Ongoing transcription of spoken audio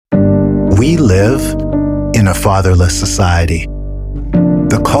We live in a fatherless society.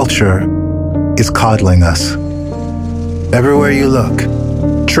 The culture is coddling us. Everywhere you look,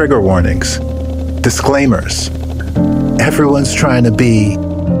 trigger warnings, disclaimers. Everyone's trying to be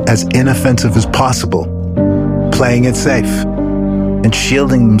as inoffensive as possible, playing it safe, and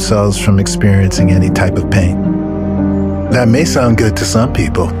shielding themselves from experiencing any type of pain. That may sound good to some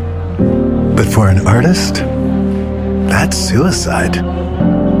people, but for an artist, that's suicide.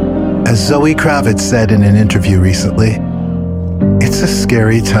 As Zoe Kravitz said in an interview recently, it's a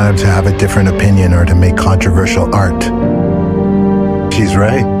scary time to have a different opinion or to make controversial art. She's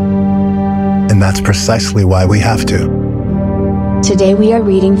right. And that's precisely why we have to. Today we are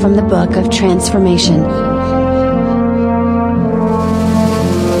reading from the Book of Transformation.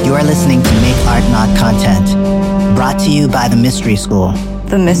 You are listening to Make Art Not Content, brought to you by The Mystery School.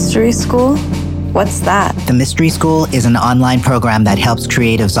 The Mystery School? What's that? The Mystery School is an online program that helps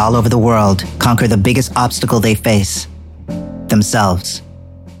creatives all over the world conquer the biggest obstacle they face, themselves.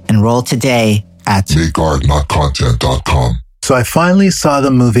 Enroll today at MakeArtNotContent.com. So I finally saw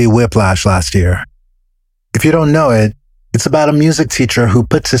the movie Whiplash last year. If you don't know it, it's about a music teacher who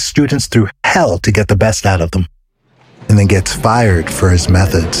puts his students through hell to get the best out of them, and then gets fired for his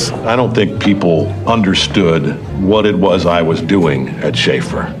methods. I don't think people understood what it was I was doing at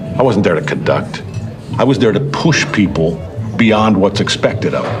Schaefer. I wasn't there to conduct. I was there to push people beyond what's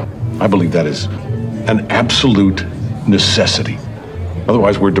expected of them. I believe that is an absolute necessity.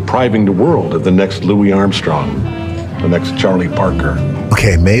 Otherwise, we're depriving the world of the next Louis Armstrong, the next Charlie Parker.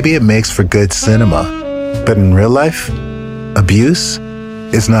 Okay, maybe it makes for good cinema, but in real life, abuse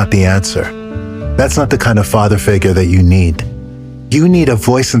is not the answer. That's not the kind of father figure that you need. You need a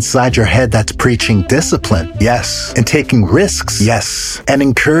voice inside your head that's preaching discipline, yes, and taking risks, yes, and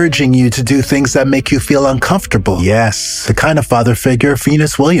encouraging you to do things that make you feel uncomfortable, yes, the kind of father figure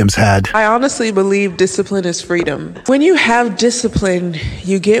Venus Williams had. I honestly believe discipline is freedom. When you have discipline,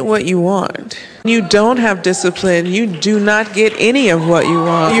 you get what you want. When you don't have discipline, you do not get any of what you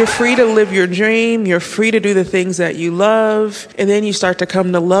want. You're free to live your dream. You're free to do the things that you love. And then you start to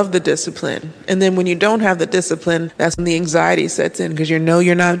come to love the discipline. And then when you don't have the discipline, that's when the anxiety sets in because you know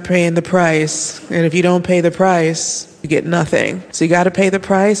you're not paying the price. And if you don't pay the price, you get nothing. So you got to pay the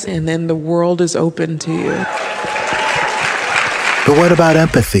price, and then the world is open to you. But what about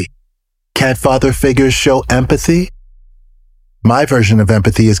empathy? Can't father figures show empathy? My version of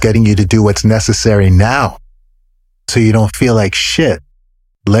empathy is getting you to do what's necessary now, so you don't feel like shit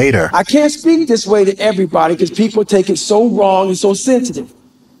later. I can't speak this way to everybody because people take it so wrong and so sensitive.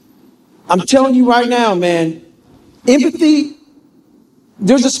 I'm telling you right now, man, empathy,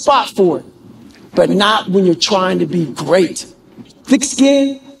 there's a spot for it, but not when you're trying to be great. Thick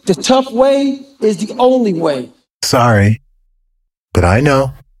skin, the tough way is the only way. Sorry, but I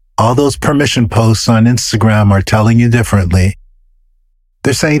know all those permission posts on Instagram are telling you differently.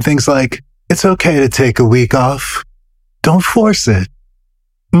 They're saying things like, it's okay to take a week off. Don't force it.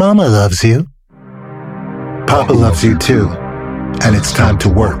 Mama loves you. Papa loves you too. And it's time to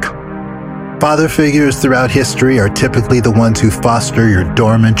work. Father figures throughout history are typically the ones who foster your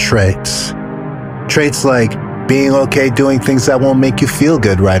dormant traits. Traits like being okay doing things that won't make you feel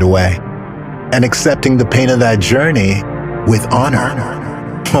good right away, and accepting the pain of that journey with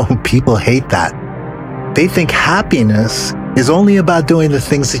honor. Oh, people hate that. They think happiness is only about doing the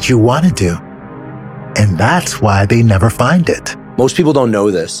things that you want to do. And that's why they never find it. Most people don't know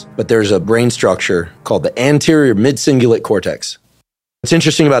this, but there's a brain structure called the anterior mid-cingulate cortex. What's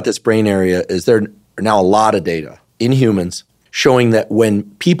interesting about this brain area is there are now a lot of data in humans showing that when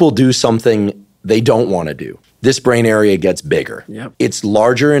people do something they don't want to do, this brain area gets bigger. Yep. It's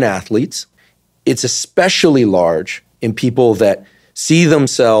larger in athletes. It's especially large in people that see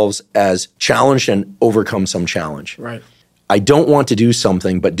themselves as challenged and overcome some challenge. Right. I don't want to do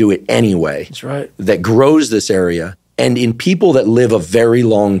something, but do it anyway. That's right. That grows this area. And in people that live a very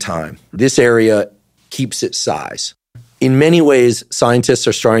long time, this area keeps its size. In many ways, scientists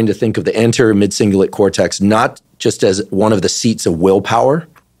are starting to think of the anterior mid-cingulate cortex not just as one of the seats of willpower,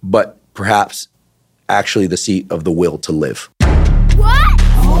 but perhaps actually the seat of the will to live. What?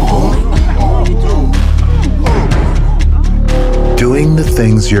 Doing the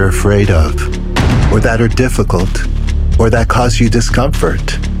things you're afraid of, or that are difficult, or that cause you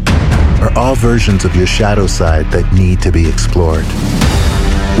discomfort, are all versions of your shadow side that need to be explored.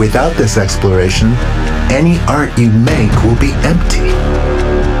 Without this exploration, any art you make will be empty.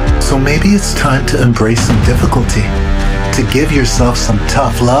 So maybe it's time to embrace some difficulty, to give yourself some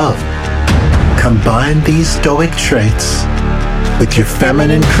tough love. Combine these stoic traits with your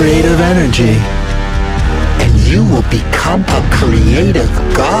feminine creative energy, and you will become a creative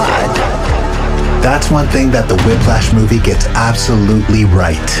god. That's one thing that the Whiplash movie gets absolutely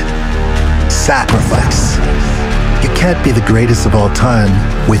right. Sacrifice. You can't be the greatest of all time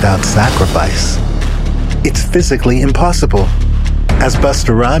without sacrifice. It's physically impossible. As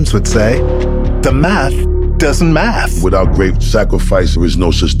Busta Rhymes would say, the math doesn't math. Without great sacrifice, there is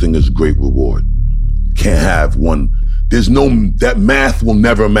no such thing as great reward. Can't have one. That math will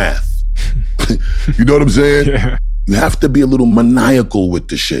never math. You know what I'm saying? Yeah. You have to be a little maniacal with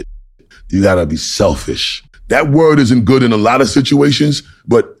the shit. You gotta be selfish. That word isn't good in a lot of situations,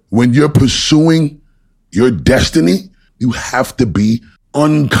 but when you're pursuing your destiny, you have to be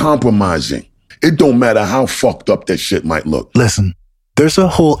uncompromising. It don't matter how fucked up that shit might look. Listen, there's a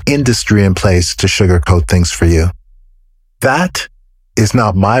whole industry in place to sugarcoat things for you. That is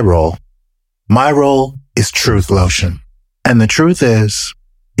not my role. My role is Truth Lotion. And the truth is,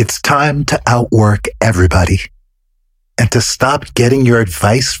 it's time to outwork everybody. And to stop getting your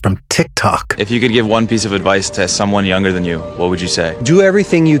advice from TikTok. If you could give one piece of advice to someone younger than you, what would you say? Do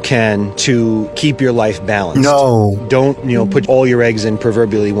everything you can to keep your life balanced. No. Don't, put all your eggs in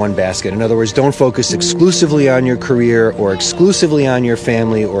proverbially one basket. In other words, don't focus exclusively on your career or exclusively on your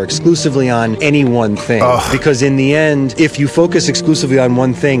family or exclusively on any one thing. Ugh. Because in the end, if you focus exclusively on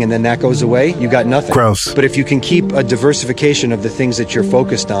one thing and then that goes away, you got nothing. Gross. But if you can keep a diversification of the things that you're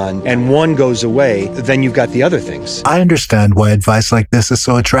focused on and one goes away, then you've got the other things. I understand why advice like this is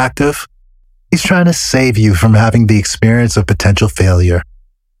so attractive. He's trying to save you from having the experience of potential failure.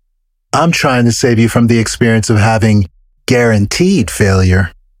 I'm trying to save you from the experience of having guaranteed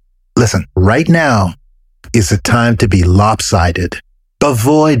failure. Listen, right now is the time to be lopsided.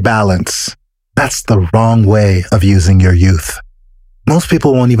 Avoid balance. That's the wrong way of using your youth. Most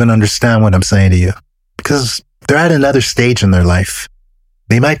people won't even understand what I'm saying to you because they're at another stage in their life.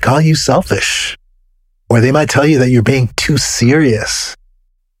 They might call you selfish. Or they might tell you that you're being too serious.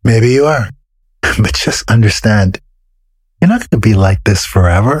 Maybe you are. But just understand, you're not going to be like this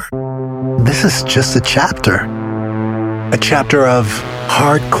forever. This is just a chapter. A chapter of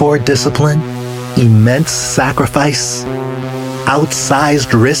hardcore discipline, immense sacrifice,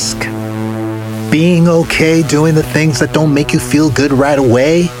 outsized risk, being okay doing the things that don't make you feel good right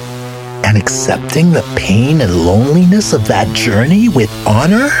away, and accepting the pain and loneliness of that journey with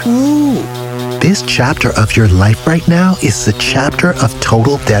honor. Ooh. This chapter of your life right now is the chapter of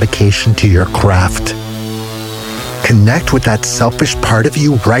total dedication to your craft. Connect with that selfish part of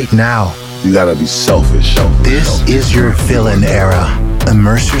you right now. You gotta be selfish. This is your villain era.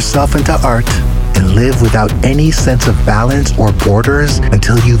 Immerse yourself into art and live without any sense of balance or borders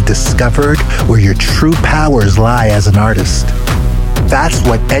until you've discovered where your true powers lie as an artist. That's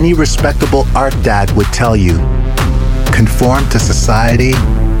what any respectable art dad would tell you. Conform to society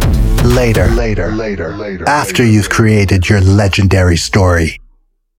later. After you've created your legendary story.